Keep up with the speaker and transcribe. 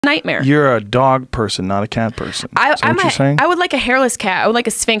nightmare. You're a dog person, not a cat person. I would like a hairless cat. I would like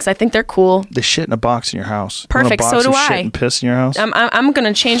a Sphinx. I think they're cool. They shit in a box in your house. Perfect. So do I. Shit and piss in your house. I'm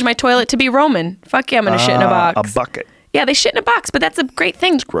gonna change my toilet to be Roman. Fuck yeah, I'm gonna shit in a box. A bucket. Yeah, they shit in a box, but that's a great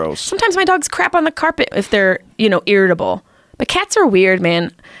thing. It's gross. Sometimes my dogs crap on the carpet if they're, irritable. But cats are weird,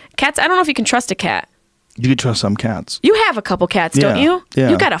 man. Cats, I don't know if you can trust a cat. You can trust some cats. You have a couple cats, don't you? Yeah.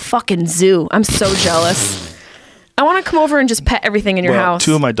 You got a fucking zoo. I'm so jealous. I want to come over and just pet everything in your house.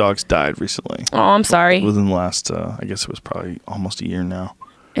 2 of my dogs died recently. Oh, I'm sorry. Within the last, I guess it was probably almost a year now.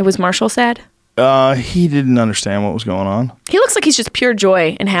 It was Marshall sad? He didn't understand what was going on. He looks like he's just pure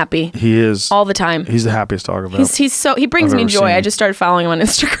joy and happy. He is. All the time. He's the happiest dog I've ever. He brings me joy. I just started following him on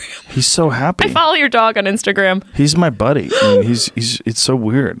Instagram. He's so happy. I follow your dog on Instagram. He's my buddy. I mean, it's so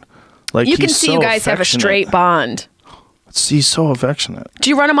weird. Like, you can see you guys have a straight bond. He's so affectionate. Do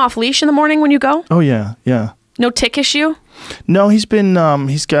you run him off leash in the morning when you go? Oh yeah, yeah. No tick issue? No, he's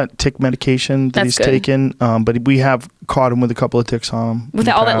got tick medication that he's taken, but we have caught him with a couple of ticks on him. With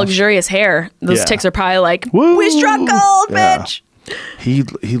all that luxurious hair, those ticks are probably like, we struck gold, bitch. He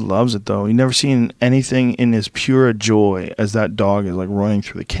loves it though. He never seen anything in as pure joy as that dog is, like running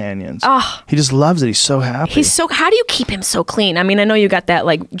through the canyons. Oh, he just loves it. He's so happy. How do you keep him so clean? I mean, I know you got that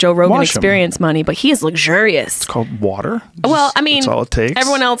like Joe Rogan experience money, but he is luxurious. It's called water. Well, I mean, that's all it takes.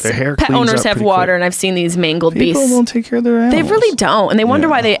 Everyone else, pet owners have water, and I've seen these mangled beasts. People don't take care of their animals. They really don't, and they wonder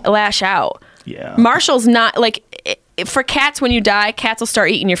why they lash out. Yeah. Marshall's not like, for cats, when you die, cats will start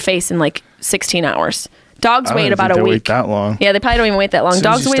eating your face in like 16 hours. Dogs wait about a week. Wait that long. Yeah, they probably don't even wait that long.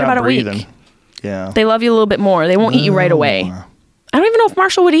 Dogs wait about a week. Yeah. They love you a little bit more. They won't eat you right away. I don't even know if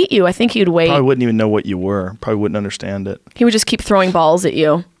Marshall would eat you. I think he'd wait. Probably wouldn't even know what you were. Probably wouldn't understand it. He would just keep throwing balls at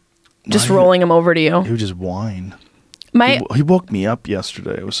you. Just rolling them over to you. He would just whine. He woke me up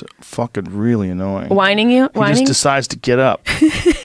yesterday. It was fucking really annoying. Whining you? He just decides to get up.